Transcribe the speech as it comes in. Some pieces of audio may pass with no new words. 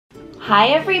Hi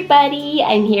everybody,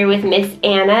 I'm here with Miss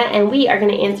Anna and we are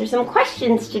going to answer some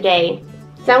questions today.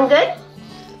 Sound good?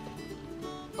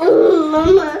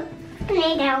 Mama,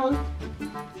 lay down.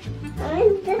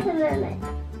 Just a minute.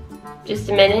 Just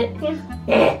a minute?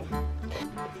 Yeah.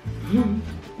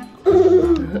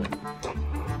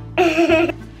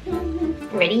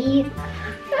 Ready?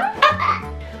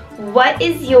 What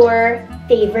is your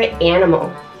favorite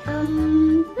animal?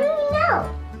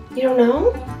 No. You don't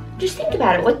know? Just think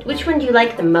about it. Which one do you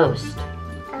like the most?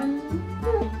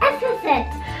 Elephant.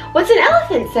 What's an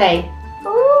elephant say?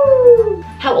 Ooh.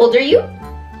 How old are you?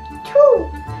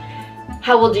 2.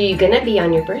 How old are you gonna be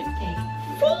on your birthday?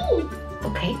 3.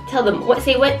 Okay, tell them.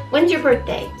 When's your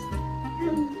birthday?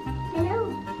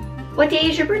 Hello. What day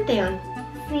is your birthday on?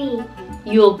 3.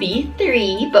 You'll be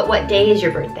 3, but what day is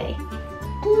your birthday?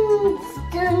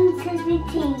 June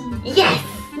 17. Yes!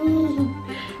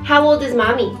 How old is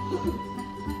mommy?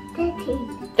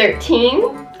 13. 13?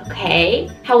 Okay.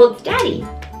 How old's daddy?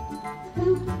 I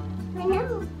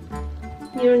know.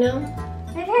 You don't know?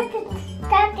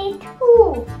 Daddy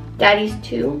 2. Daddy's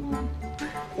 2?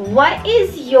 What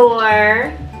is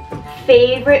your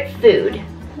favorite food?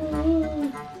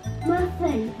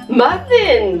 Muffin.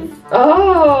 Muffins!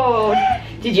 Oh!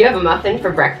 Did you have a muffin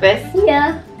for breakfast?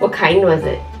 Yeah. What kind was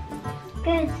it?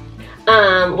 Good.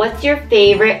 What's your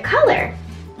favorite color?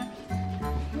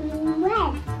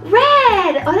 Red.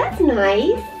 Red! Oh, that's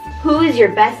nice. Who is your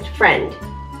best friend?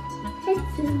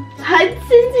 Hudson.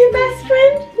 Hudson's your best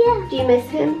friend? Yeah. Do you miss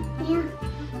him? Yeah.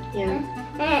 Yeah.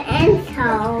 And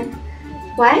home.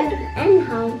 What? And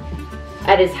home.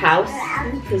 At his house?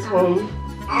 His home?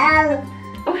 Oh,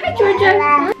 Oh, hi,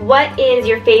 Georgia. What is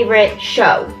your favorite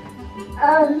show?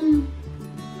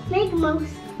 Mickey Mouse.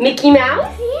 Mickey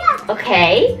Mouse? Yeah.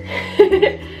 Okay.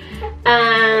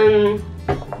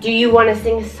 Do you want to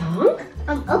sing a song?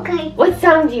 Okay. What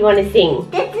song do you want to sing?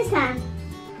 That's the song.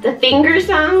 The finger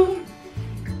song?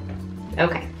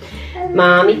 Okay.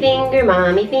 Mommy finger,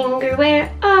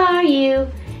 where are you?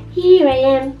 Here I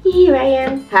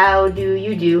am, how do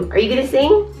you do? Are you gonna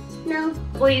sing? No.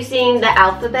 Will you sing the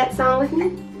alphabet song with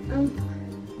me?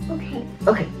 Okay.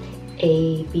 Okay.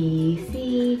 A, B,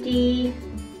 C, D.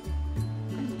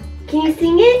 Can you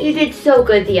sing it? You did so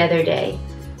good the other day.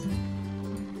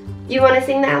 Do you want to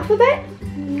sing the alphabet?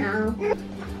 No.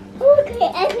 Okay,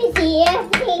 F, B, C,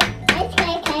 F, G, H,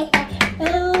 K, K, K,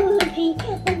 L, M, N, O, P,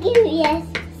 Q, S,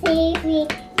 C, V,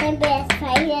 W, X,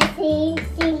 Y, Z,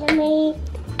 C, me.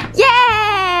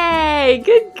 Yay!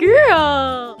 Good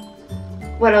girl!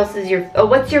 What else is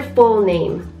what's your full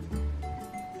name?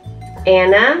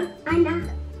 Anna? Anna.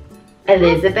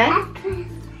 Elizabeth?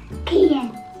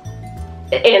 Kian.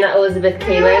 Anna Elizabeth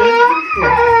Kaylin? No.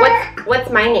 What's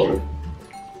my name?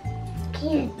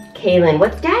 Kian. Kaylin.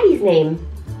 What's Daddy's name?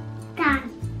 Dan.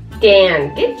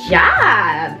 Dan. Good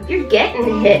job! You're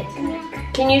getting it.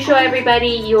 Can you show everybody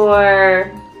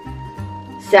your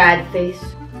sad face?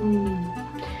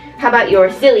 How about your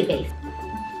silly face?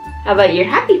 How about your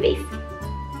happy face?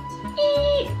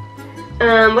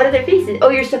 What other faces? Oh,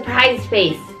 your surprised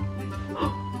face.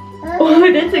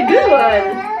 Oh, that's a good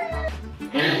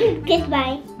one.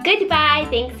 Goodbye. Goodbye.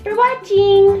 Thanks for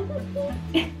watching.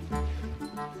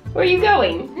 Where are you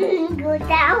going? Go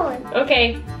down.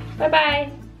 Okay. Bye-bye.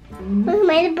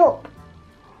 My book.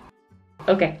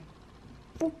 Okay.